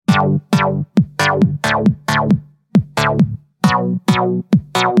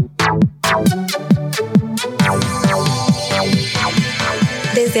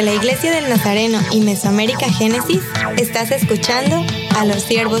Desde la Iglesia del Nazareno y Mesoamérica Génesis, estás escuchando a los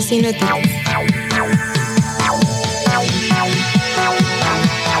siervos inútiles.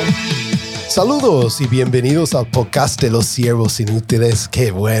 Saludos y bienvenidos al podcast de los siervos inútiles.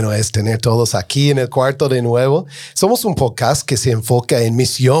 Qué bueno es tener todos aquí en el cuarto de nuevo. Somos un podcast que se enfoca en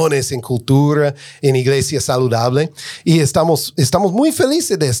misiones, en cultura, en iglesia saludable y estamos muy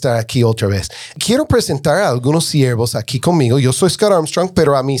felices de estar aquí otra vez. Quiero presentar a algunos siervos aquí conmigo. Yo soy Scott Armstrong,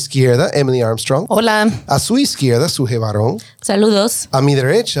 pero a mi izquierda, Emily Armstrong. Hola. A su izquierda, Suje Barón. Saludos. A mi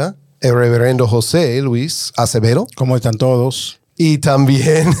derecha, el reverendo José Luis Acevedo. ¿Cómo están todos? Y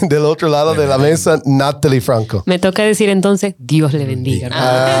también del otro lado de la mesa, Natalie Franco. Me toca decir entonces, Dios le bendiga.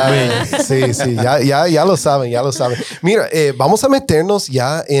 Sí, ya lo saben. Mira, vamos a meternos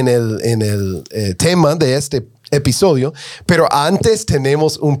ya en el tema de este episodio, pero antes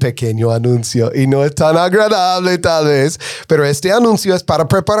tenemos un pequeño anuncio y no es tan agradable tal vez, pero este anuncio es para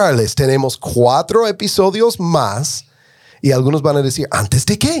prepararles. Tenemos 4 episodios más y algunos van a decir, ¿antes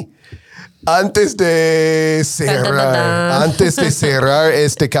de qué? Antes de cerrar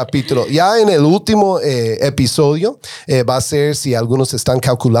este capítulo, ya en el último episodio va a ser, si algunos están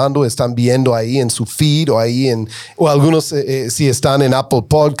calculando, están viendo ahí en su feed o algunos si están en Apple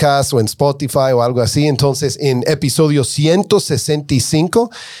Podcasts o en Spotify o algo así. Entonces, en episodio 165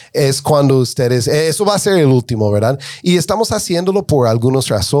 es cuando ustedes, eso va a ser el último, ¿verdad? Y estamos haciéndolo por algunas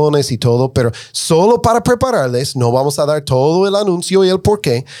razones y todo, pero solo para prepararles, no vamos a dar todo el anuncio y el por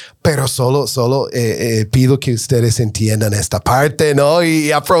qué, pero solo pido que ustedes entiendan esta parte, ¿no?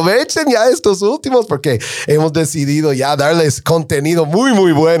 Y aprovechen ya estos últimos porque hemos decidido ya darles contenido muy,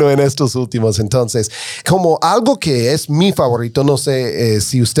 muy bueno en estos últimos. Entonces, como algo que es mi favorito, no sé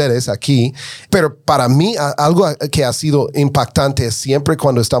si ustedes aquí, pero para mí algo que ha sido impactante es siempre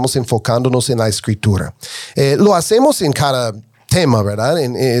cuando estamos enfocándonos en la escritura. Lo hacemos en cada tema, ¿verdad?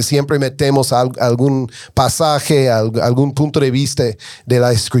 Siempre metemos algún pasaje, algún punto de vista de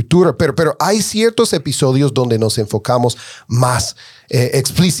la escritura, pero hay ciertos episodios donde nos enfocamos más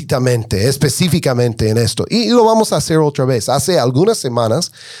explícitamente, específicamente en esto. Y lo vamos a hacer otra vez. Hace algunas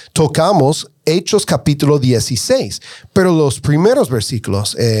semanas tocamos Hechos capítulo 16, pero los primeros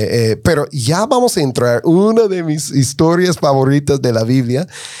versículos, pero ya vamos a entrar una de mis historias favoritas de la Biblia.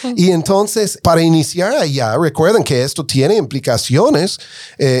 Y entonces, para iniciar allá, recuerden que esto tiene implicaciones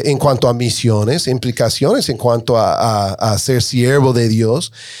en cuanto a misiones, implicaciones en cuanto a ser siervo de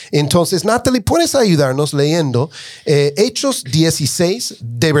Dios. Entonces, Natalie, ¿puedes ayudarnos leyendo Hechos 16,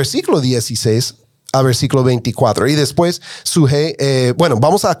 de versículo 16 a versículo 24? Y después Suje,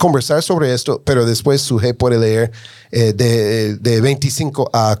 vamos a conversar sobre esto, pero después Suje puede leer de 25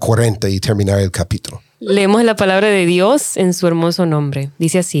 a 40 y terminar el capítulo. Leemos la palabra de Dios en su hermoso nombre.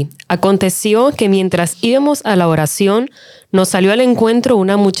 Dice así: Aconteció que mientras íbamos a la oración, nos salió al encuentro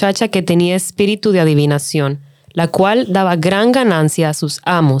una muchacha que tenía espíritu de adivinación, la cual daba gran ganancia a sus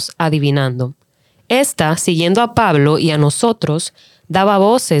amos adivinando. Esta, siguiendo a Pablo y a nosotros, daba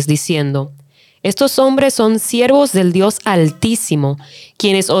voces diciendo: Estos hombres son siervos del Dios Altísimo,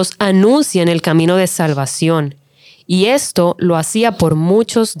 quienes os anuncian el camino de salvación. Y esto lo hacía por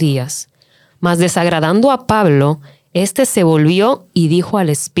muchos días. Mas desagradando a Pablo, éste se volvió y dijo al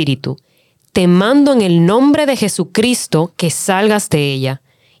espíritu: Te mando en el nombre de Jesucristo que salgas de ella.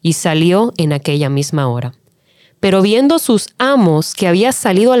 Y salió en aquella misma hora. Pero viendo sus amos que había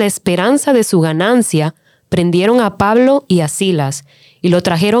salido a la esperanza de su ganancia, prendieron a Pablo y a Silas, y lo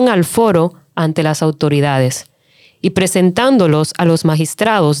trajeron al foro ante las autoridades. Y presentándolos a los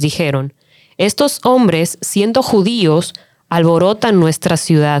magistrados, dijeron: Estos hombres, siendo judíos, alborotan nuestra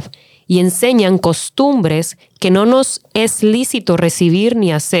ciudad, y enseñan costumbres que no nos es lícito recibir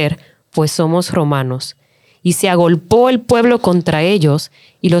ni hacer, pues somos romanos. Y se agolpó el pueblo contra ellos,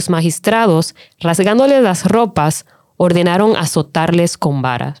 y los magistrados, rasgándoles las ropas, ordenaron azotarles con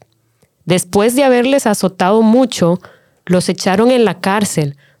varas. Después de haberles azotado mucho, los echaron en la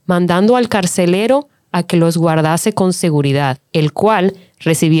cárcel, mandando al carcelero a que los guardase con seguridad, el cual,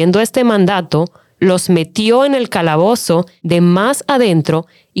 recibiendo este mandato, los metió en el calabozo de más adentro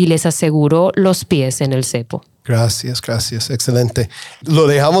y les aseguró los pies en el cepo. Gracias, excelente. Lo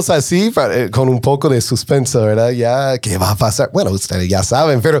dejamos así con un poco de suspenso, ¿verdad? Ya, ¿qué va a pasar? Bueno, ustedes ya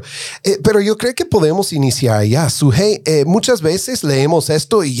saben, pero yo creo que podemos iniciar ya. Suje, muchas veces leemos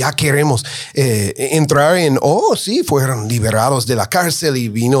esto y ya queremos entrar en, sí, fueron liberados de la cárcel y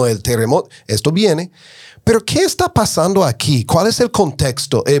vino el terremoto. Esto viene. Pero ¿qué está pasando aquí? ¿Cuál es el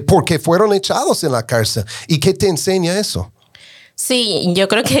contexto? ¿Por qué fueron echados en la cárcel? ¿Y qué te enseña eso? Sí, yo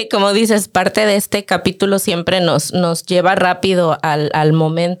creo que, como dices, parte de este capítulo siempre nos lleva rápido al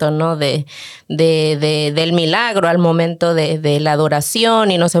momento, ¿no? Del milagro, al momento de la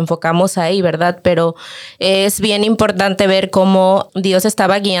adoración, y nos enfocamos ahí, ¿verdad? Pero es bien importante ver cómo Dios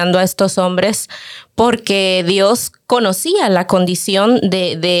estaba guiando a estos hombres, porque Dios conocía la condición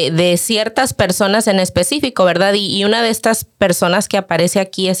de ciertas personas en específico, ¿verdad? Y una de estas personas que aparece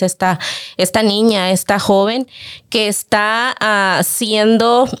aquí es esta niña, esta joven que está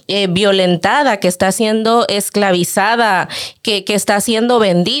siendo violentada, que está siendo esclavizada, que está siendo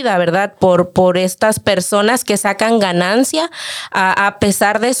vendida, ¿verdad? Por estas personas que sacan ganancia a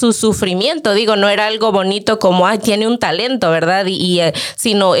pesar de su sufrimiento. Digo, no era algo bonito como, tiene un talento, ¿verdad?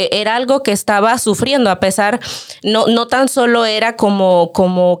 Sino era algo que estaba sufriendo, a pesar, no tan solo era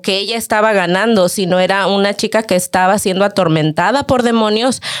como que ella estaba ganando, sino era una chica que estaba siendo atormentada por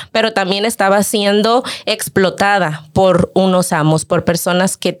demonios, pero también estaba siendo explotada por unos amos, por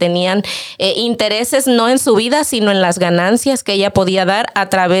personas que tenían intereses no en su vida, sino en las ganancias que ella podía dar a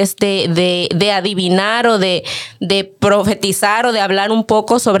través de adivinar o de profetizar o de hablar un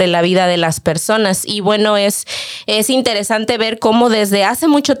poco sobre la vida de las personas. Y bueno, es interesante ver cómo desde hace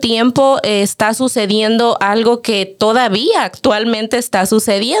mucho tiempo está sucediendo algo que todavía actualmente está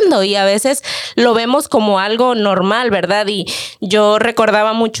sucediendo, y a veces lo vemos como algo normal, ¿verdad? Y yo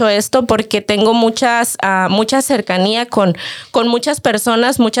recordaba mucho esto porque tengo mucha cercanía con muchas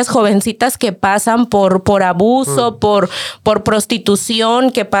personas, muchas jovencitas que pasan por abuso, por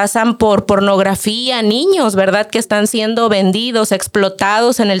prostitución, que pasan por pornografía, niños, ¿verdad? Que están siendo vendidos,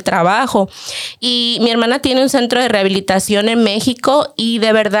 explotados en el trabajo. Y mi hermana tiene un centro de rehabilitación en México, y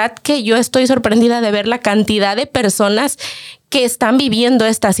de verdad que yo estoy sorprendida de ver la cantidad de personas que están viviendo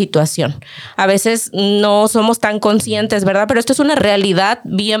esta situación. A veces no somos tan conscientes, ¿verdad? Pero esto es una realidad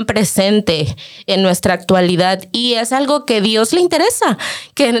bien presente en nuestra actualidad, y es algo que a Dios le interesa,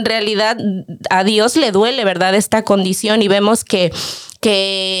 que en realidad a Dios le duele, ¿verdad? Esta condición, y vemos que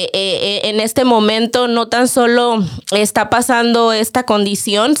en este momento no tan solo está pasando esta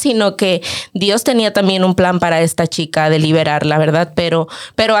condición, sino que Dios tenía también un plan para esta chica de liberarla, ¿verdad? Pero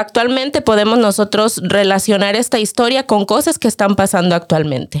actualmente podemos nosotros relacionar esta historia con cosas que están pasando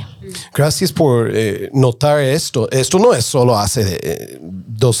actualmente. Gracias por notar esto. Esto no es solo hace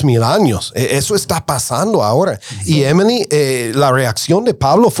 2000 años. Eso está pasando ahora. Sí. Y Emily, la reacción de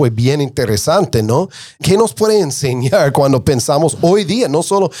Pablo fue bien interesante, ¿no? ¿Qué nos puede enseñar cuando pensamos hoy día? No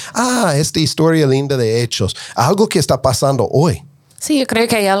solo, esta historia linda de Hechos, algo que está pasando hoy. Sí, yo creo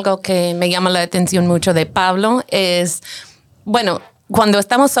que hay algo que me llama la atención mucho de Pablo es, bueno, cuando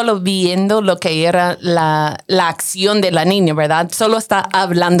estamos solo viendo lo que era la acción de la niña, ¿verdad? Solo está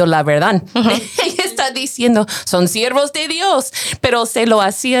hablando la verdad. Uh-huh. Ella está diciendo, son siervos de Dios, pero se lo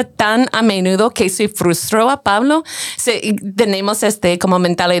hacía tan a menudo que se frustró a Pablo. Tenemos como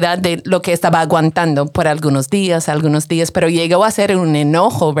mentalidad de lo que estaba aguantando por algunos días, pero llegó a ser un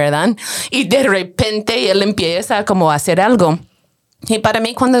enojo, ¿verdad? Y de repente él empieza como a hacer algo. Y para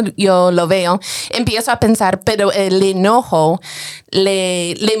mí, cuando yo lo veo, empiezo a pensar, pero el enojo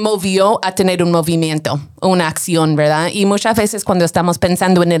le movió a tener un movimiento, una acción, ¿verdad? Y muchas veces cuando estamos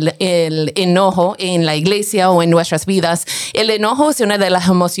pensando en el enojo en la iglesia o en nuestras vidas, el enojo es una de las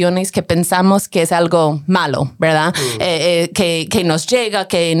emociones que pensamos que es algo malo, ¿verdad? Que nos llega,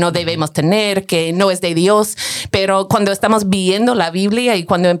 que no debemos tener, que no es de Dios. Pero cuando estamos viendo la Biblia y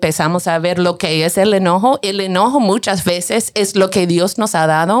cuando empezamos a ver lo que es el enojo muchas veces es lo que Dios nos ha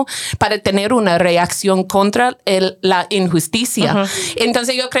dado para tener una reacción contra la injusticia. Uh-huh.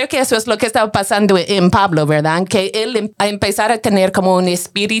 Entonces yo creo que eso es lo que estaba pasando en Pablo, ¿verdad? Que él a empezar a tener como un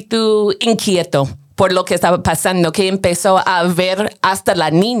espíritu inquieto por lo que estaba pasando, que empezó a ver hasta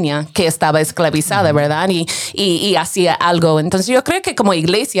la niña que estaba esclavizada, ¿verdad? Y hacía algo. Entonces yo creo que como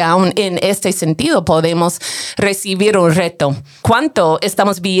iglesia, aún en este sentido, podemos recibir un reto. ¿Cuánto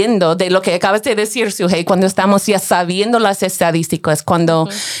estamos viendo de lo que acabas de decir, Sujei, cuando estamos ya sabiendo las estadísticas, cuando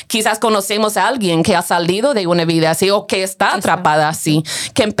quizás conocemos a alguien que ha salido de una vida así o que está atrapada así,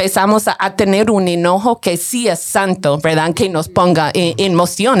 que empezamos a tener un enojo que sí es santo, ¿verdad? Que nos ponga en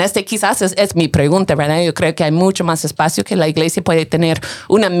moción. Quizás es mi pregunta, ¿verdad? Yo creo que hay mucho más espacio que la iglesia puede tener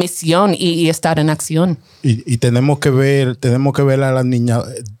una misión y estar en acción. Y tenemos que ver a la niña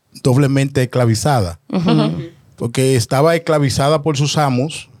doblemente esclavizada. Uh-huh. Porque estaba esclavizada por sus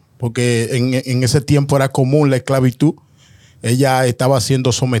amos, porque en ese tiempo era común la esclavitud. Ella estaba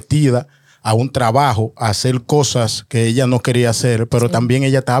siendo sometida a un trabajo, a hacer cosas que ella no quería hacer, pero también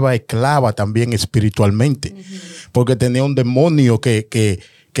ella estaba esclava también espiritualmente, porque tenía un demonio que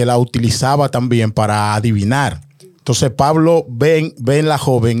la utilizaba también para adivinar. Entonces Pablo ve en la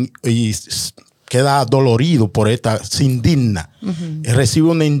joven y queda dolorido por esta, se indigna, recibe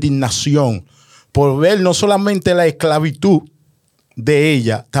una indignación por ver no solamente la esclavitud de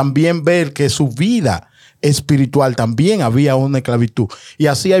ella, también ver que su vida espiritual también había una esclavitud. Y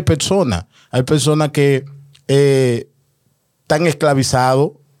así hay personas que están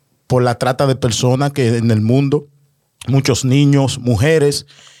esclavizados por la trata de personas que en el mundo, muchos niños, mujeres,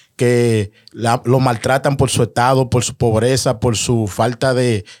 que lo maltratan por su estado, por su pobreza, por su falta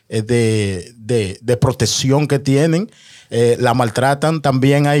de protección que tienen, la maltratan.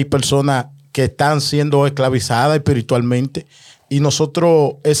 También hay personas que están siendo esclavizadas espiritualmente, y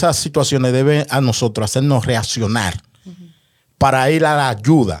nosotros, esas situaciones deben a nosotros hacernos reaccionar para ir a la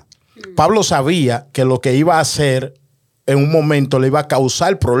ayuda. Pablo sabía que lo que iba a hacer en un momento le iba a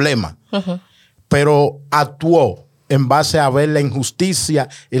causar problemas, pero actuó en base a ver la injusticia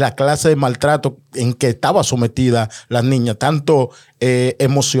y la clase de maltrato en que estaba sometida la niña, tanto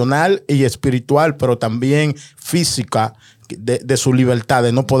emocional y espiritual, pero también física, de su libertad,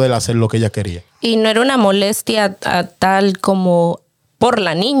 de no poder hacer lo que ella quería. Y no era una molestia tal como por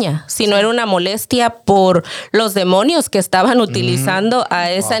la niña, sino era una molestia por los demonios que estaban utilizando a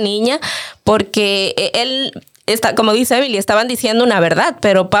esa niña, porque él... como dice Emily, estaban diciendo una verdad,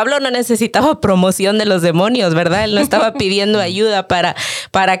 pero Pablo no necesitaba promoción de los demonios, ¿verdad? Él no estaba pidiendo ayuda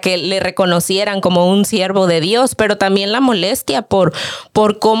para que le reconocieran como un siervo de Dios, pero también la molestia por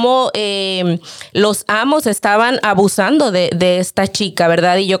cómo los amos estaban abusando de esta chica,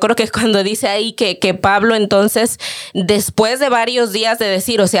 ¿verdad? Y yo creo que cuando dice ahí que Pablo entonces, después de varios días de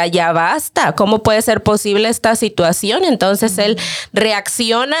decir, o sea, ya basta, ¿cómo puede ser posible esta situación? Entonces él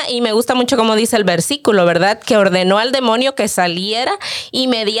reacciona, y me gusta mucho como dice el versículo, ¿verdad? Que ordenó al demonio que saliera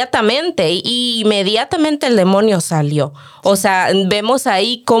inmediatamente, y inmediatamente el demonio salió. O sea, vemos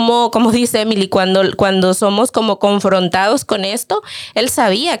ahí como dice Emily, cuando somos como confrontados con esto, él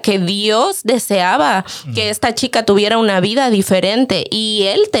sabía que Dios deseaba que esta chica tuviera una vida diferente, y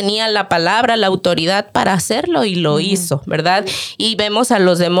él tenía la palabra, la autoridad para hacerlo, y lo hizo, ¿verdad? Y vemos a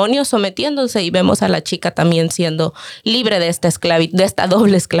los demonios sometiéndose, y vemos a la chica también siendo libre de esta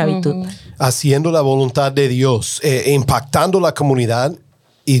doble esclavitud. Haciendo la voluntad de Dios, impactando la comunidad,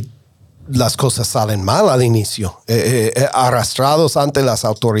 y las cosas salen mal al inicio. Arrastrados ante las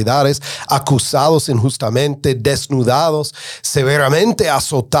autoridades, acusados injustamente, desnudados, severamente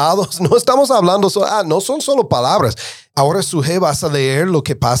azotados. No estamos hablando, no son solo palabras. Ahora, Suje, vas a leer lo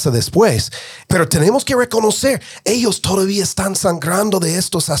que pasa después. Pero tenemos que reconocer, ellos todavía están sangrando de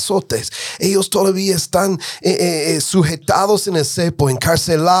estos azotes. Ellos todavía están sujetados en el cepo,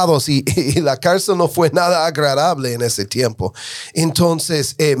 encarcelados, y la cárcel no fue nada agradable en ese tiempo.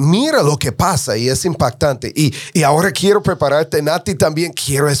 Entonces, mira lo que pasa, y es impactante. Y ahora quiero prepararte, Nati, también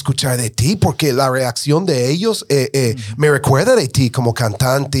quiero escuchar de ti, porque la reacción de ellos me recuerda de ti como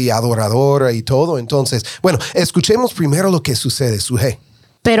cantante y adoradora y todo. Entonces, bueno, escuchemos primero lo que sucede, Suje.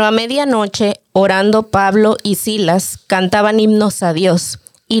 Pero a medianoche, orando, Pablo y Silas cantaban himnos a Dios,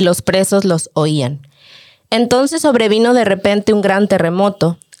 y los presos los oían. Entonces sobrevino de repente un gran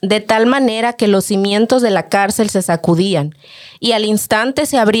terremoto, de tal manera que los cimientos de la cárcel se sacudían, y al instante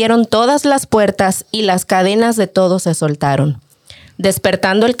se abrieron todas las puertas, y las cadenas de todos se soltaron.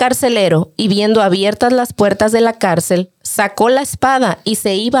 Despertando el carcelero y viendo abiertas las puertas de la cárcel, sacó la espada y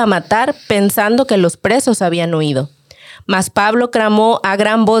se iba a matar, pensando que los presos habían huido. Mas Pablo clamó a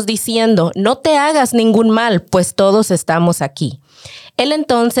gran voz diciendo: no te hagas ningún mal, pues todos estamos aquí. Él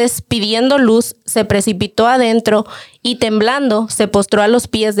entonces, pidiendo luz, se precipitó adentro y temblando se postró a los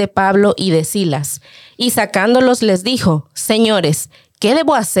pies de Pablo y de Silas. Y sacándolos les dijo: señores, ¿qué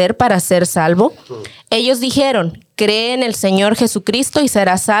debo hacer para ser salvo? Ellos dijeron: cree en el Señor Jesucristo y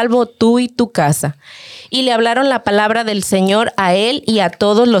serás salvo tú y tu casa. Y le hablaron la palabra del Señor a él y a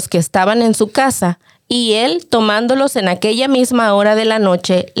todos los que estaban en su casa. Y él, tomándolos en aquella misma hora de la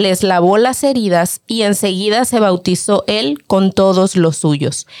noche, les lavó las heridas, y enseguida se bautizó él con todos los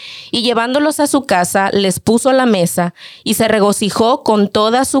suyos. Y llevándolos a su casa, les puso la mesa, y se regocijó con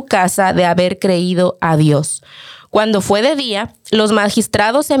toda su casa de haber creído a Dios. Cuando fue de día, los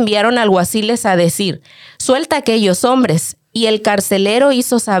magistrados enviaron alguaciles a decir: suelta a aquellos hombres. Y el carcelero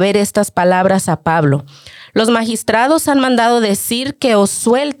hizo saber estas palabras a Pablo: los magistrados han mandado decir que os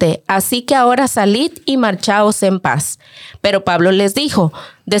suelte, así que ahora salid y marchaos en paz. Pero Pablo les dijo: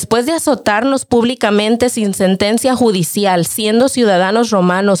 después de azotarnos públicamente sin sentencia judicial, siendo ciudadanos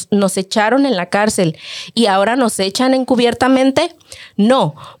romanos, ¿nos echaron en la cárcel y ahora nos echan encubiertamente?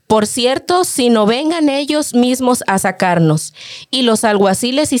 No, por cierto, sino vengan ellos mismos a sacarnos. Y los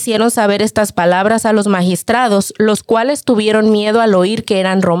alguaciles hicieron saber estas palabras a los magistrados, los cuales tuvieron miedo al oír que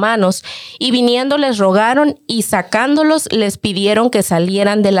eran romanos, y viniendo les rogaron, y sacándolos les pidieron que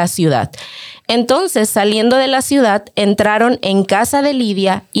salieran de la ciudad. Entonces, saliendo de la ciudad, entraron en casa de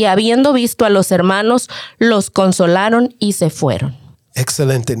Lidia y habiendo visto a los hermanos, los consolaron y se fueron.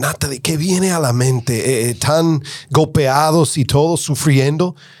 Excelente. Natalie, ¿qué viene a la mente? Tan golpeados y todos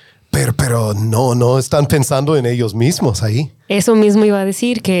sufriendo, pero no están pensando en ellos mismos ahí. Eso mismo iba a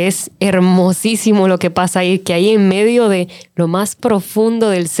decir, que es hermosísimo lo que pasa ahí, que ahí en medio de lo más profundo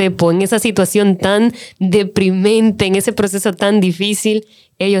del cepo, en esa situación tan deprimente, en ese proceso tan difícil,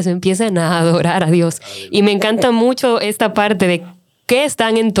 ellos empiezan a adorar a Dios. Y me encanta mucho esta parte de ¿qué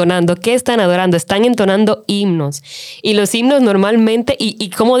están entonando? ¿Qué están adorando? Están entonando himnos. Y los himnos normalmente, y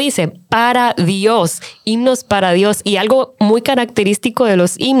como dice, para Dios, himnos para Dios. Y algo muy característico de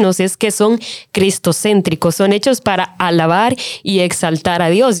los himnos es que son cristocéntricos, son hechos para alabar y exaltar a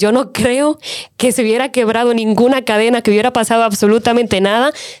Dios. Yo no creo que se hubiera quebrado ninguna cadena, que hubiera pasado absolutamente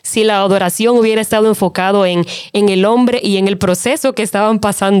nada si la adoración hubiera estado enfocado en el hombre y en el proceso que estaban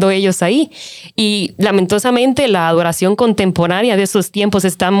pasando ellos ahí. Y lamentosamente la adoración contemporánea de esos tiempos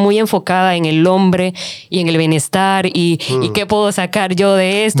está muy enfocada en el hombre y en el bienestar y qué puedo sacar yo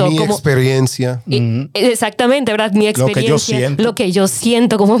de esto. Mi experiencia. Exactamente, ¿verdad? Mi experiencia, lo que yo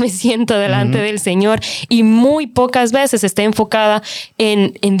siento, cómo me siento delante del Señor. Y muy pocas veces está enfocada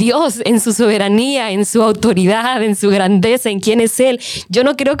en Dios, en su soberanía, en su autoridad, en su grandeza, en quién es Él. Yo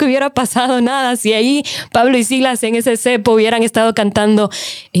no creo que hubiera pasado nada si ahí Pablo y Silas en ese cepo hubieran estado cantando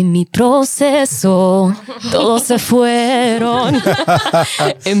en mi proceso, todos se fueron.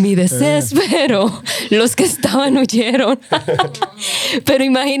 En mi desespero, los que estaban huyeron. Pero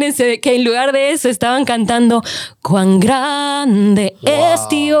imagínense que en lugar de eso estaban cantando cuán grande es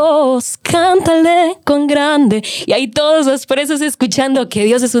Dios, cántale cuán grande. Y ahí todos los presos escuchando que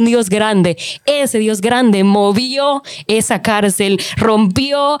Dios es un Dios grande. Ese Dios grande movió esa cárcel,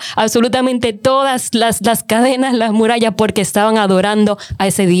 rompió absolutamente todas las cadenas, las murallas, porque estaban adorando a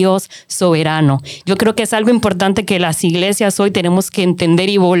ese Dios soberano. Yo creo que es algo importante que las iglesias hoy tenemos que entender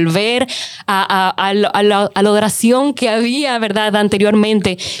y volver a la adoración que había, ¿verdad?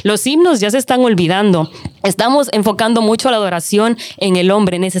 Anteriormente. Los himnos ya se están olvidando. Estamos enfocando mucho la adoración en el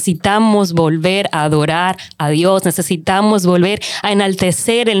hombre. Necesitamos volver a adorar a Dios. Necesitamos volver a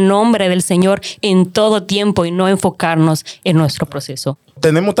enaltecer el nombre del Señor en todo tiempo y no enfocarnos en nuestro proceso.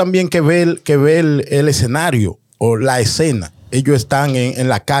 Tenemos también que ver el escenario o la escena. Ellos están en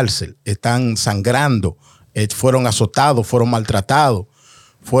la cárcel, están sangrando, fueron azotados, fueron maltratados,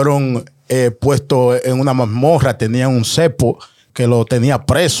 fueron puestos en una mazmorra, tenían un cepo que lo tenía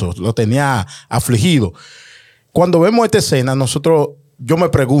preso, lo tenía afligido. Cuando vemos esta escena, yo me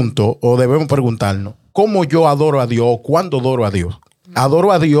pregunto, o debemos preguntarnos, ¿cómo yo adoro a Dios? ¿Cuándo adoro a Dios?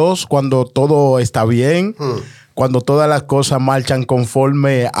 ¿Adoro a Dios cuando todo está bien? Cuando todas las cosas marchan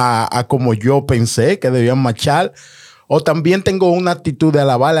conforme a como yo pensé que debían marchar. O también tengo una actitud de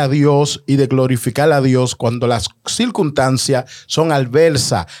alabar a Dios y de glorificar a Dios cuando las circunstancias son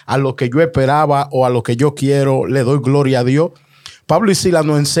adversas a lo que yo esperaba o a lo que yo quiero, le doy gloria a Dios. Pablo y Silas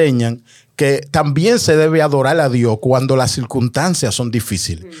nos enseñan que también se debe adorar a Dios cuando las circunstancias son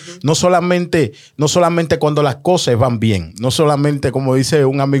difíciles. No solamente cuando las cosas van bien. No solamente, como dice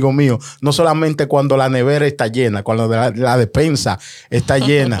un amigo mío, no solamente cuando la nevera está llena, cuando la despensa está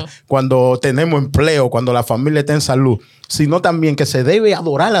llena, cuando tenemos empleo, cuando la familia está en salud, sino también que se debe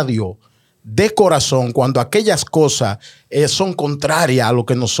adorar a Dios de corazón cuando aquellas cosas son contrarias a lo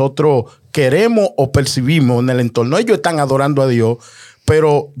que nosotros queremos o percibimos en el entorno. Ellos están adorando a Dios,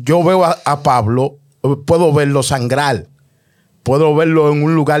 pero yo veo a Pablo, puedo verlo sangrar, puedo verlo en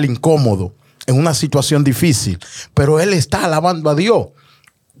un lugar incómodo, en una situación difícil, pero él está alabando a Dios.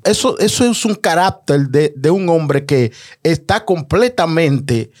 Eso es un carácter de un hombre que está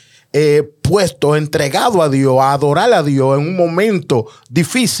completamente puesto, entregado a Dios, a adorar a Dios en un momento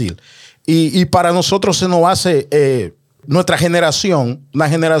difícil. Y para nosotros se nos hace nuestra generación, una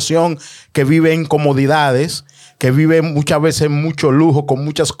generación que vive en comodidades, que vive muchas veces en mucho lujo, con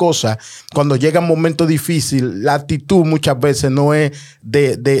muchas cosas. Cuando llega un momento difícil, la actitud muchas veces no es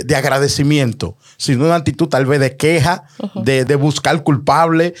de agradecimiento, sino una actitud tal vez de queja, de buscar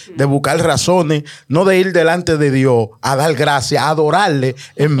culpables, de buscar razones, no de ir delante de Dios a dar gracias, a adorarle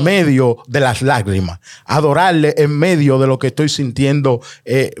en medio de las lágrimas, a adorarle en medio de lo que estoy sintiendo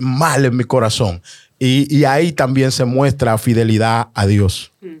mal en mi corazón. Y ahí también se muestra fidelidad a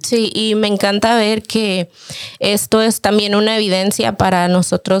Dios. Sí, y me encanta ver que esto es también una evidencia para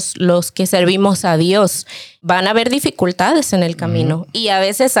nosotros los que servimos a Dios. van a haber dificultades en el camino y a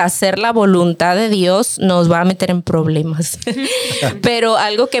veces hacer la voluntad de Dios nos va a meter en problemas. Pero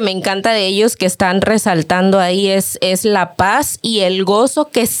algo que me encanta de ellos que están resaltando ahí es la paz y el gozo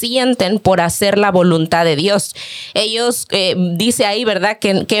que sienten por hacer la voluntad de Dios. Ellos, dice ahí, ¿verdad?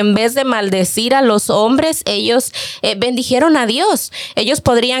 Que en vez de maldecir a los hombres, ellos bendijeron a Dios. Ellos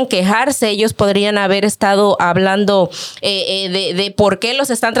podrían quejarse, ellos podrían haber estado hablando de por qué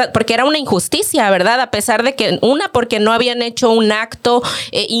los están porque era una injusticia, ¿verdad? A pesar de que porque no habían hecho un acto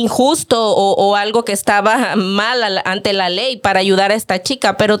injusto o algo que estaba mal ante la ley para ayudar a esta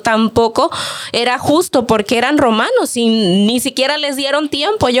chica, pero tampoco era justo porque eran romanos y ni siquiera les dieron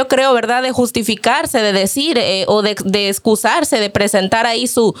tiempo, yo creo, ¿verdad? De justificarse, de decir o de excusarse, de presentar ahí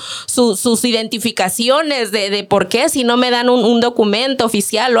sus identificaciones de por qué, si no me dan un documento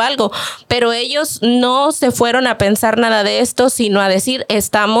oficial o algo. Pero ellos no se fueron a pensar nada de esto, sino a decir,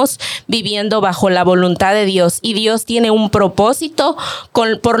 estamos viviendo bajo la voluntad de Dios y Dios tiene un propósito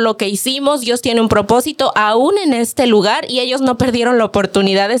por lo que hicimos. Dios tiene un propósito aún en este lugar y ellos no perdieron la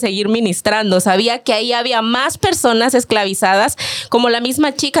oportunidad de seguir ministrando. Sabía que ahí había más personas esclavizadas, como la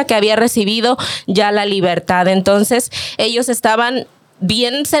misma chica que había recibido ya la libertad. Entonces ellos estaban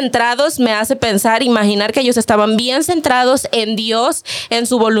bien centrados, me hace imaginar que ellos estaban bien centrados en Dios, en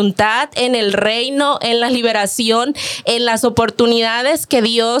su voluntad, en el reino, en la liberación, en las oportunidades que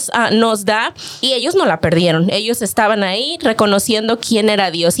Dios nos da, y ellos no la perdieron. Ellos estaban ahí reconociendo quién era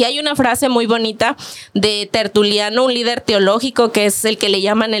Dios. Y hay una frase muy bonita de Tertuliano, un líder teológico que es el que le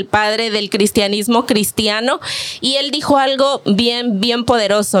llaman el padre del cristianismo cristiano, y él dijo algo bien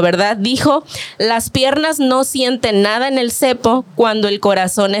poderoso, ¿verdad? Dijo, las piernas no sienten nada en el cepo cuando el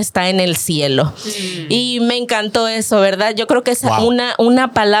corazón está en el cielo. Y me encantó eso, ¿verdad? Yo creo que es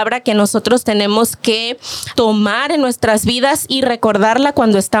una palabra que nosotros tenemos que tomar en nuestras vidas y recordarla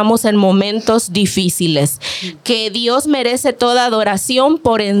cuando estamos en momentos difíciles. Que Dios merece toda adoración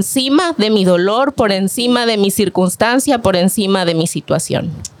por encima de mi dolor, por encima de mi circunstancia, por encima de mi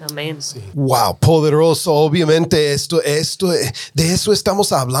situación. Amén. Sí. Wow, poderoso. Obviamente de eso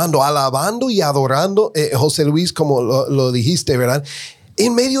estamos hablando, alabando y adorando, José Luis, como lo dijiste, ¿verdad?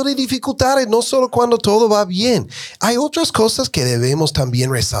 En medio de dificultades, no solo cuando todo va bien. Hay otras cosas que debemos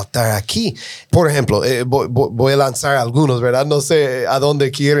también resaltar aquí. Por ejemplo, voy a lanzar algunos, ¿verdad? No sé a dónde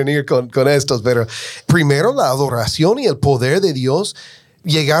quieren ir con estos, pero primero la adoración y el poder de Dios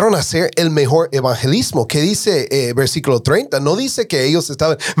llegaron a ser el mejor evangelismo. ¿Qué dice versículo 30? No dice que ellos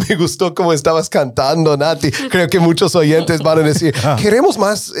estaban, me gustó cómo estabas cantando, Nati. Creo que muchos oyentes van a decir, queremos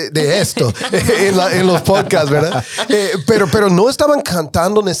más de esto en los podcasts, ¿verdad? Pero no estaban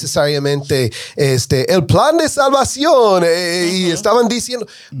cantando necesariamente el plan de salvación y estaban diciendo,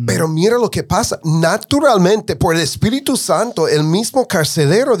 pero mira lo que pasa. Naturalmente, por el Espíritu Santo, el mismo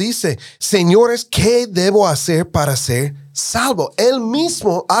carcelero dice, señores, ¿qué debo hacer para ser salvo? Él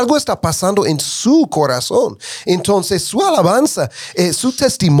mismo, algo está pasando en su corazón. Entonces su alabanza, su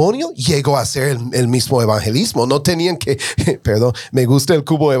testimonio llegó a ser el mismo evangelismo. No tenían que, perdón, me gusta el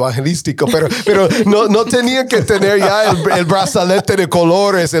cubo evangelístico, pero no tenían que tener ya el brazalete de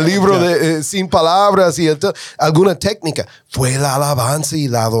colores, el libro de sin palabras y alguna técnica. Fue la alabanza y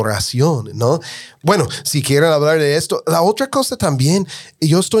la adoración, ¿no? Bueno, si quieren hablar de esto, la otra cosa también,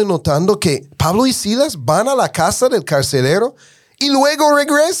 yo estoy notando que Pablo y Silas van a la casa del carcelero y luego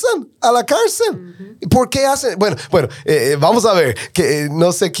regresan a la cárcel. ¿Por qué hacen? Bueno, vamos a ver, que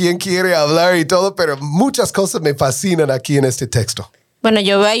no sé quién quiere hablar y todo, pero muchas cosas me fascinan aquí en este texto. Bueno,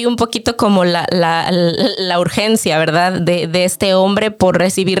 yo veo ahí un poquito como la urgencia, ¿verdad? De este hombre por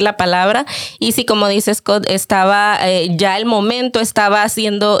recibir la palabra. Y sí, como dice Scott, estaba ya el momento, estaba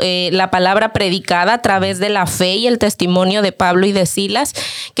haciendo la palabra predicada a través de la fe y el testimonio de Pablo y de Silas,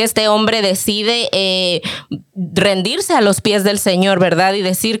 que este hombre decide rendirse a los pies del Señor, ¿verdad? Y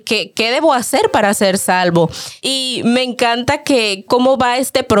decir, ¿qué debo hacer para ser salvo? Y me encanta que cómo va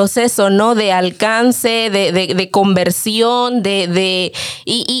este proceso, ¿no? De alcance, de conversión,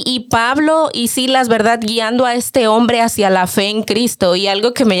 y Pablo y Silas, ¿verdad? Guiando a este hombre hacia la fe en Cristo. Y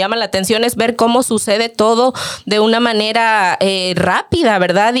algo que me llama la atención es ver cómo sucede todo de una manera rápida,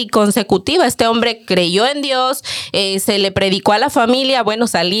 ¿verdad? Y consecutiva. Este hombre creyó en Dios, se le predicó a la familia, bueno,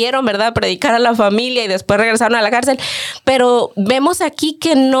 salieron, ¿verdad? A predicar a la familia y después regresaron a la cárcel. Pero vemos aquí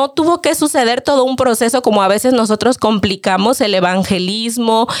que no tuvo que suceder todo un proceso como a veces nosotros complicamos el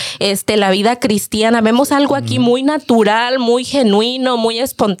evangelismo, la vida cristiana. Vemos algo aquí muy natural, muy genuino, genuino, muy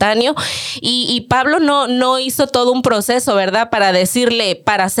espontáneo. Y Pablo no hizo todo un proceso, ¿verdad? Para decirle,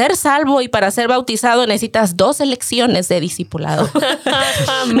 para ser salvo y para ser bautizado necesitas 2 lecciones de discipulado.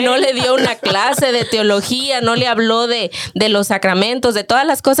 No le dio una clase de teología, no le habló de los sacramentos, de todas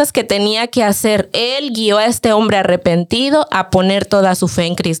las cosas que tenía que hacer. Él guió a este hombre arrepentido a poner toda su fe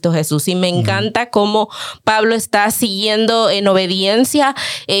en Cristo Jesús. Y me encanta cómo Pablo está siguiendo en obediencia,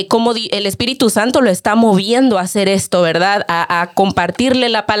 cómo el Espíritu Santo lo está moviendo a hacer esto, ¿verdad? A compartirle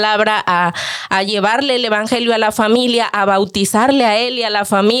la palabra, a llevarle el evangelio a la familia, a bautizarle a él y a la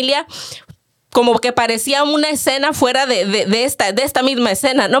familia. Como que parecía una escena fuera de esta misma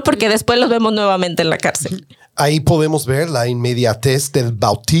escena, ¿no? Porque después los vemos nuevamente en la cárcel. Ahí podemos ver la inmediatez del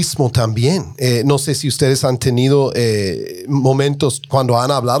bautismo también. No sé si ustedes han tenido momentos cuando han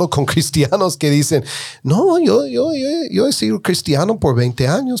hablado con cristianos que dicen, no, yo he sido cristiano por 20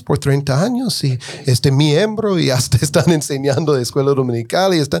 años, por 30 años, y miembro, y hasta están enseñando de escuela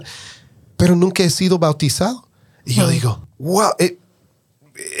dominical, pero nunca he sido bautizado. Y yo digo, wow,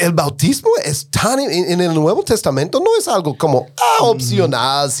 el bautismo es tan en el Nuevo Testamento no es algo como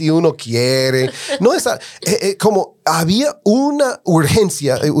opcional si uno quiere, no es como había una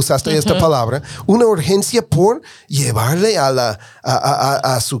urgencia, usaste esta palabra, una urgencia por llevarle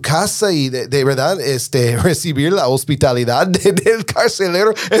a su casa y de verdad recibir la hospitalidad del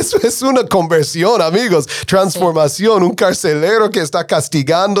carcelero. Eso es una conversión, amigos, transformación, un carcelero que está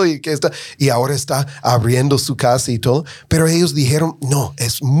castigando y ahora está abriendo su casa y todo, pero ellos dijeron, no,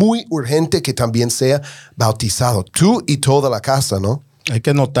 es muy urgente que también sea bautizado, tú y toda la casa, ¿no? Hay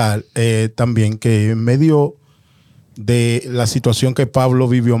que notar también que en medio de la situación que Pablo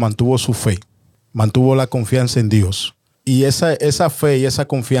vivió, mantuvo su fe, mantuvo la confianza en Dios. Y esa fe y esa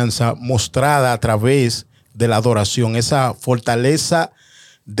confianza mostrada a través de la adoración, esa fortaleza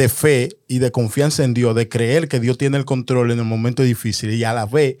de fe y de confianza en Dios, de creer que Dios tiene el control en el momento difícil y a la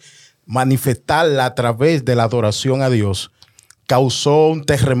vez manifestarla a través de la adoración a Dios, causó un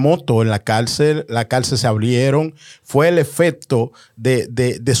terremoto en la cárcel se abrieron, fue el efecto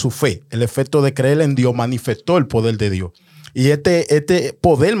de su fe, el efecto de creer en Dios manifestó el poder de Dios. Y este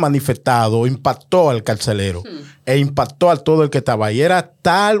poder manifestado impactó al carcelero e impactó a todo el que estaba ahí. Era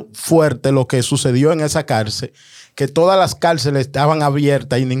tan fuerte lo que sucedió en esa cárcel que todas las cárceles estaban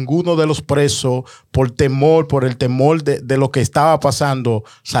abiertas y ninguno de los presos, por el temor de lo que estaba pasando,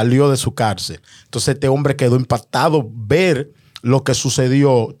 salió de su cárcel. Entonces este hombre quedó impactado. Ver lo que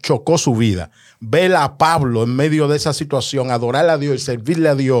sucedió chocó su vida. Ver a Pablo en medio de esa situación, adorar a Dios y servirle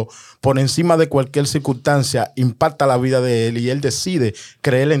a Dios por encima de cualquier circunstancia, impacta la vida de él y él decide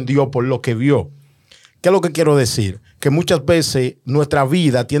creer en Dios por lo que vio. ¿Qué es lo que quiero decir? Que muchas veces nuestra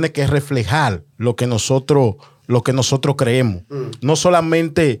vida tiene que reflejar lo que nosotros creemos. No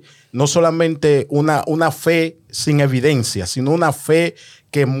solamente una fe sin evidencia, sino una fe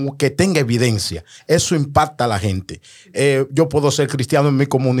que tenga evidencia. Eso impacta a la gente. Yo puedo ser cristiano en mi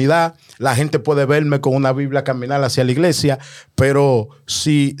comunidad, la gente puede verme con una Biblia caminar hacia la iglesia, pero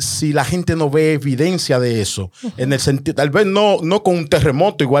si la gente no ve evidencia de eso, en el sentido, tal vez no con un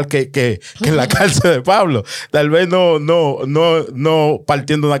terremoto igual que en la cárcel de Pablo, tal vez no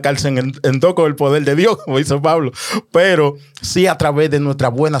partiendo una cárcel en dos con el poder de Dios, como hizo Pablo, pero sí a través de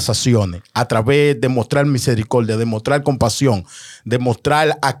nuestras buenas acciones, a través de mostrar misericordia, de mostrar compasión, de mostrar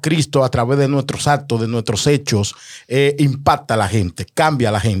a Cristo a través de nuestros actos, de nuestros hechos, impacta a la gente, cambia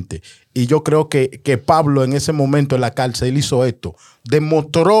a la gente. Y yo creo que Pablo en ese momento en la cárcel, él hizo esto,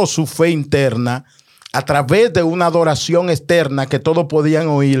 demostró su fe interna a través de una adoración externa que todos podían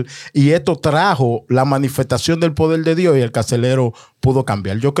oír, y esto trajo la manifestación del poder de Dios y el carcelero pudo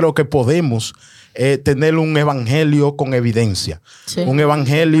cambiar. Yo creo que podemos tener un evangelio con evidencia, sí. Un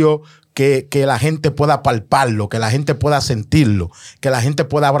evangelio que la gente pueda palparlo, que la gente pueda sentirlo, que la gente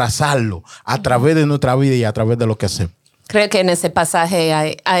pueda abrazarlo a través de nuestra vida y a través de lo que hacemos. Creo que en ese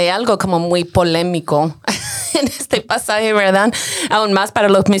pasaje hay algo como muy polémico en este pasaje, ¿verdad? Aún más para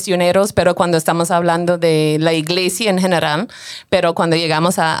los misioneros, pero cuando estamos hablando de la iglesia en general, pero cuando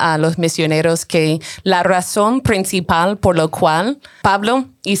llegamos a los misioneros, que la razón principal por la cual Pablo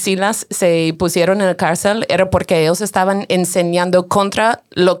y Silas se pusieron en la cárcel era porque ellos estaban enseñando contra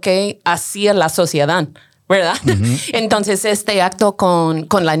lo que hacía la sociedad, ¿verdad? Uh-huh. Entonces este acto con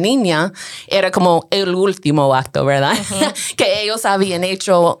la niña era como el último acto, ¿verdad? Uh-huh. Que ellos habían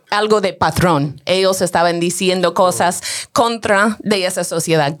hecho algo de patrón. Ellos estaban diciendo cosas contra de esa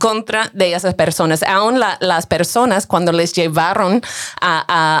sociedad, contra de esas personas. Aún las personas, cuando les llevaron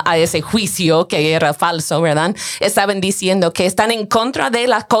a ese juicio que era falso, ¿verdad? Estaban diciendo que están en contra de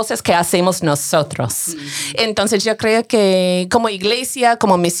las cosas que hacemos nosotros. Uh-huh. Entonces yo creo que como iglesia,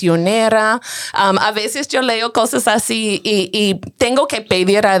 como misionera, a veces yo yo leo cosas así y tengo que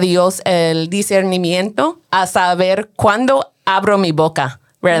pedir a Dios el discernimiento a saber cuándo abro mi boca,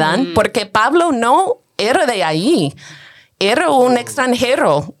 ¿verdad? Porque Pablo no era de ahí. Era un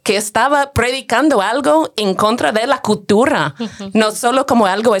extranjero que estaba predicando algo en contra de la cultura, no solo como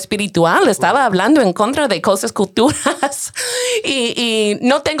algo espiritual, estaba hablando en contra de cosas culturas y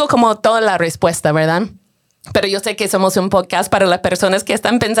no tengo como toda la respuesta, ¿verdad? Pero yo sé que somos un podcast para las personas que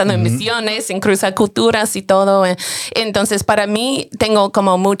están pensando en misiones, en cruzar culturas y todo. Entonces, para mí, tengo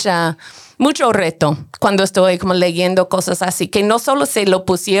como mucho reto cuando estoy como leyendo cosas así, que no solo se lo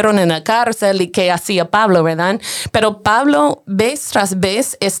pusieron en la cárcel y que hacía Pablo, ¿verdad? Pero Pablo, vez tras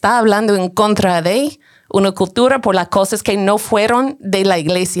vez, está hablando en contra de una cultura por las cosas que no fueron de la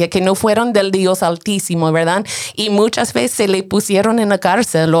iglesia, que no fueron del Dios Altísimo, ¿verdad? Y muchas veces se le pusieron en la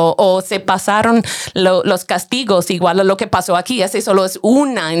cárcel o se pasaron los castigos, igual a lo que pasó aquí. Ese solo es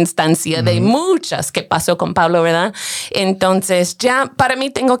una instancia de muchas que pasó con Pablo, ¿verdad? Entonces, ya para mí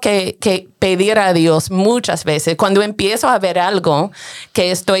tengo que pedir a Dios muchas veces. Cuando empiezo a ver algo,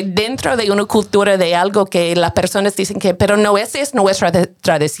 que estoy dentro de una cultura de algo que las personas dicen que, pero no, esa es nuestra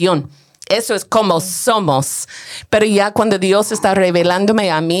tradición. Eso es como somos. Pero ya cuando Dios está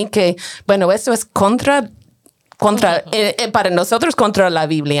revelándome a mí que, bueno, eso es para nosotros contra la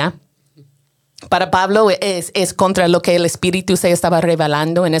Biblia. Para Pablo es contra lo que el Espíritu se estaba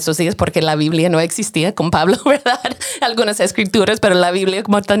revelando en esos días, porque la Biblia no existía con Pablo, ¿verdad? Algunas escrituras, pero la Biblia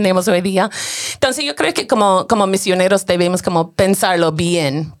como tenemos hoy día. Entonces yo creo que como misioneros debemos como pensarlo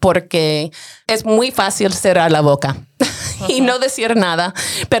bien, porque es muy fácil cerrar la boca y no decir nada,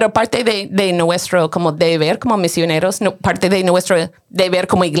 pero parte de nuestro como deber como misioneros, parte de nuestro deber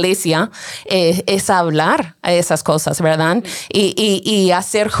como iglesia es hablar a esas cosas, ¿verdad? Y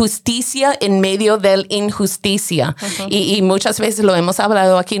hacer justicia en medio de la injusticia. Y muchas veces lo hemos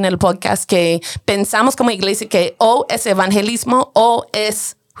hablado aquí en el podcast, que pensamos como iglesia que o es evangelismo o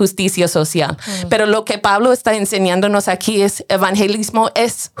es justicia social. Pero lo que Pablo está enseñándonos aquí es evangelismo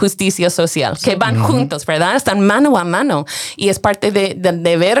es justicia social, que van juntos, ¿verdad? Están mano a mano y es parte del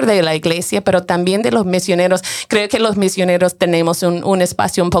deber de la iglesia, pero también de los misioneros. Creo que los misioneros tenemos un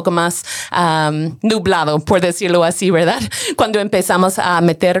espacio un poco más nublado, por decirlo así, ¿verdad? Cuando empezamos a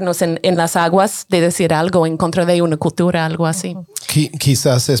meternos en las aguas de decir algo en contra de una cultura, algo así.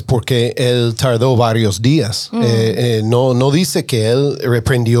 Quizás es porque él tardó varios días. No dice que él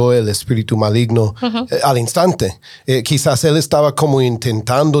reprendió el espíritu maligno al instante. Quizás él estaba como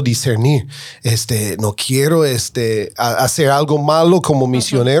intentando discernir, no quiero hacer algo malo como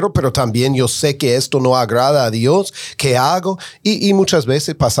misionero, pero también yo sé que esto no agrada a Dios. ¿Qué hago? Y muchas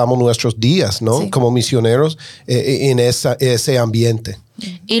veces pasamos nuestros días, ¿no? Sí. Como misioneros en ese ambiente.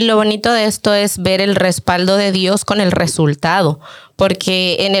 Y lo bonito de esto es ver el respaldo de Dios con el resultado.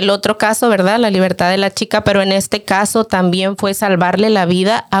 Porque en el otro caso, ¿verdad? La libertad de la chica, pero en este caso también fue salvarle la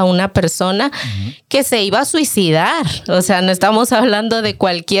vida a una persona que se iba a suicidar. O sea, no estamos hablando de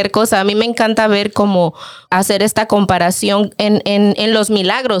cualquier cosa. A mí me encanta ver cómo hacer esta comparación en los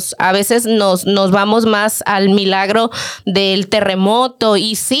milagros. A veces nos vamos más al milagro del terremoto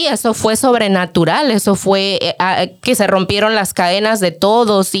y sí, eso fue sobrenatural. Eso fue que se rompieron las cadenas de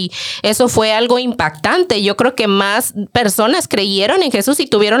todos y eso fue algo impactante. Yo creo que más personas creyeron en Jesús y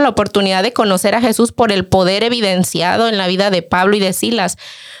tuvieron la oportunidad de conocer a Jesús por el poder evidenciado en la vida de Pablo y de Silas.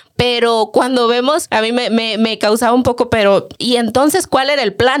 Pero cuando vemos, a mí me causaba un poco, pero ¿y entonces cuál era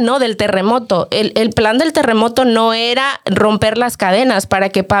el plan, no, del terremoto? El plan del terremoto no era romper las cadenas para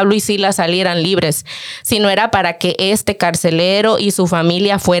que Pablo y Silas salieran libres, sino era para que este carcelero y su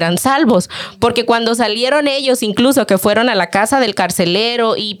familia fueran salvos. Porque cuando salieron ellos, incluso que fueron a la casa del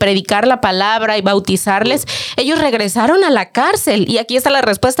carcelero y predicar la palabra y bautizarles, ellos regresaron a la cárcel. Y aquí está la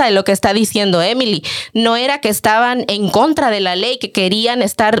respuesta de lo que está diciendo Emily. No era que estaban en contra de la ley, que querían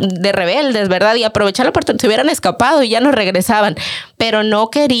estar de rebeldes, ¿verdad? Y aprovechar la oportunidad, se hubieran escapado y ya no regresaban, pero no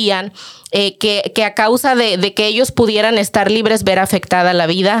querían que a causa de que ellos pudieran estar libres, ver afectada la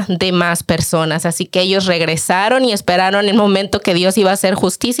vida de más personas. Así que ellos regresaron y esperaron el momento que Dios iba a hacer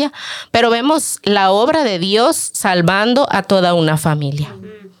justicia, pero vemos la obra de Dios salvando a toda una familia.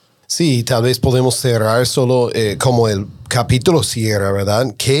 Sí, tal vez podemos cerrar solo como el capítulo cierra,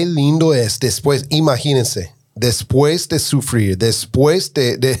 ¿verdad? Qué lindo es después, imagínense. Después de sufrir, después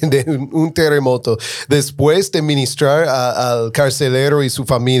de un terremoto, después de ministrar al carcelero y su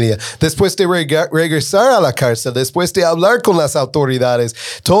familia, después de regresar a la cárcel, después de hablar con las autoridades,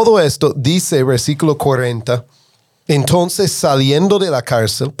 todo esto dice versículo 40, entonces saliendo de la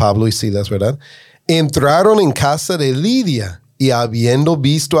cárcel, Pablo y Silas, ¿verdad? Entraron en casa de Lidia y habiendo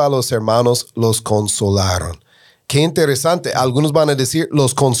visto a los hermanos, los consolaron. qué interesante. Algunos van a decir,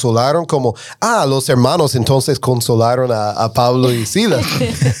 los consolaron como, los hermanos entonces consolaron a Pablo y Silas.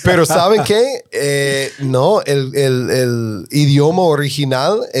 Pero ¿saben qué? No, el idioma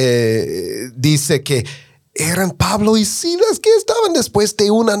original dice que eran Pablo y Silas que estaban después de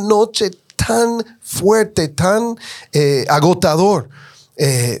una noche tan fuerte, tan agotador.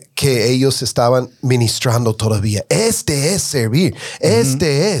 Que ellos estaban ministrando todavía. Este es servir.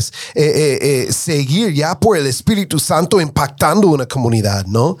 Este es seguir ya por el Espíritu Santo impactando una comunidad,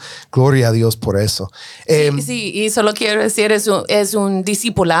 ¿no? Gloria a Dios por eso. Sí, y solo quiero decir, es un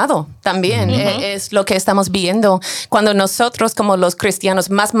discipulado también. Es lo que estamos viendo. Cuando nosotros, como los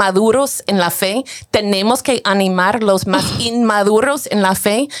cristianos más maduros en la fe, tenemos que animar los más inmaduros en la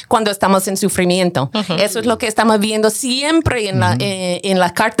fe cuando estamos en sufrimiento. Eso es lo que estamos viendo siempre en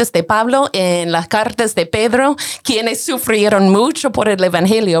las cartas de Pablo, en las cartas de Pedro, quienes sufrieron mucho por el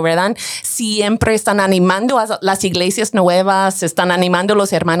evangelio, ¿verdad? Siempre están animando a las iglesias nuevas, están animando a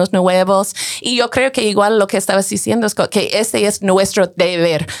los hermanos nuevos. Y yo creo que igual lo que estabas diciendo es que este es nuestro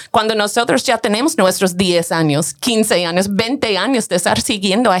deber. Cuando nosotros ya tenemos nuestros 10 años, 15 años, 20 años de estar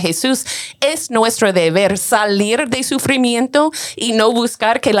siguiendo a Jesús, es nuestro deber salir de sufrimiento y no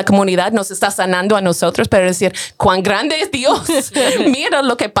buscar que la comunidad nos está sanando a nosotros, pero decir, cuán grande es Dios. Mira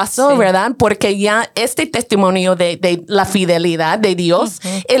lo que pasó, ¿verdad? Porque ya este testimonio de la fidelidad de Dios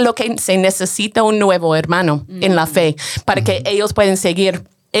es lo que se necesita un nuevo hermano en la fe para que ellos puedan seguir.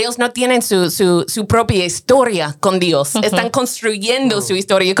 Ellos no tienen su propia historia con Dios. Están construyendo su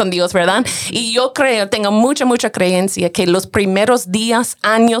historia con Dios, ¿verdad? Y yo tengo mucha creencia que los primeros días,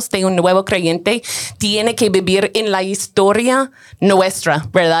 años de un nuevo creyente tiene que vivir en la historia nuestra,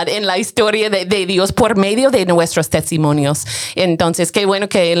 ¿verdad? En la historia de Dios por medio de nuestros testimonios. Entonces, qué bueno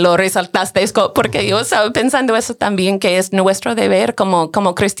que lo resaltaste, porque yo estaba pensando eso también, que es nuestro deber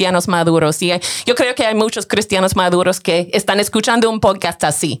como cristianos maduros. Y yo creo que hay muchos cristianos maduros que están escuchando un podcast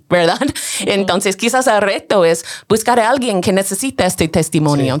así. ¿Verdad? Entonces, quizás el reto es buscar a alguien que necesita este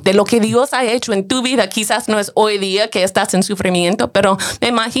testimonio de lo que Dios ha hecho en tu vida. Quizás no es hoy día que estás en sufrimiento, pero me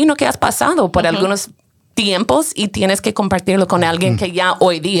imagino que has pasado por algunos tiempos y tienes que compartirlo con alguien que ya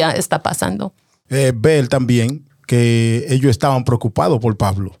hoy día está pasando. Ver también que ellos estaban preocupados por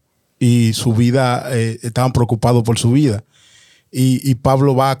Pablo y su vida, estaban preocupados por su vida. Y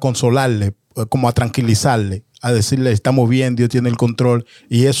Pablo va a consolarle, como a tranquilizarle, a decirle, estamos bien, Dios tiene el control.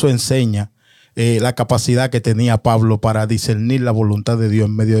 Y eso enseña la capacidad que tenía Pablo para discernir la voluntad de Dios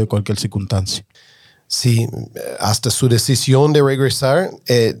en medio de cualquier circunstancia. Sí, hasta su decisión de regresar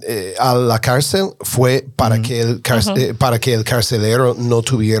a la cárcel fue para que el carcelero no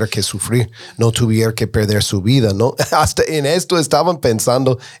tuviera que sufrir, no tuviera que perder su vida, ¿no? Hasta en esto estaban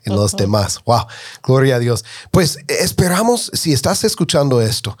pensando en los demás. Wow, gloria a Dios. Pues esperamos, si estás escuchando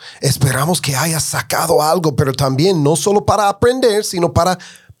esto, esperamos que hayas sacado algo, pero también no solo para aprender, sino para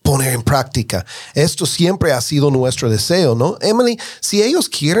poner en práctica. Esto siempre ha sido nuestro deseo, ¿no? Emily, si ellos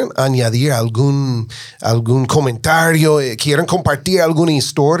quieren añadir algún comentario, quieren compartir alguna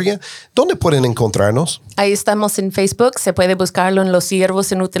historia, ¿dónde pueden encontrarnos? Ahí estamos en Facebook, se puede buscarlo en Los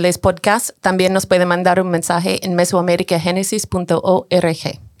Siervos Inútiles Podcast. También nos puede mandar un mensaje en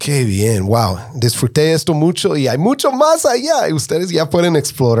mesoamericagenesis.org. Qué bien, wow. Disfruté esto mucho y hay mucho más allá. Y ustedes ya pueden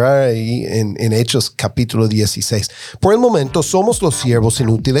explorar ahí en Hechos capítulo 16. Por el momento, somos Los Siervos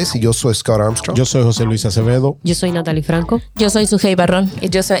Inútiles y yo soy Scott Armstrong. Yo soy José Luis Acevedo. Yo soy Natalie Franco. Yo soy Sujei Barrón. Y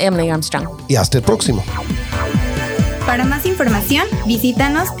yo soy Emily Armstrong. Y hasta el próximo. Para más información,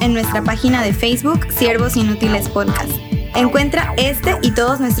 visítanos en nuestra página de Facebook Siervos Inútiles Podcast. Encuentra este y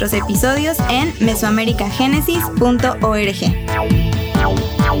todos nuestros episodios en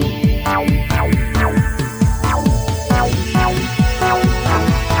mesoamericagenesis.org.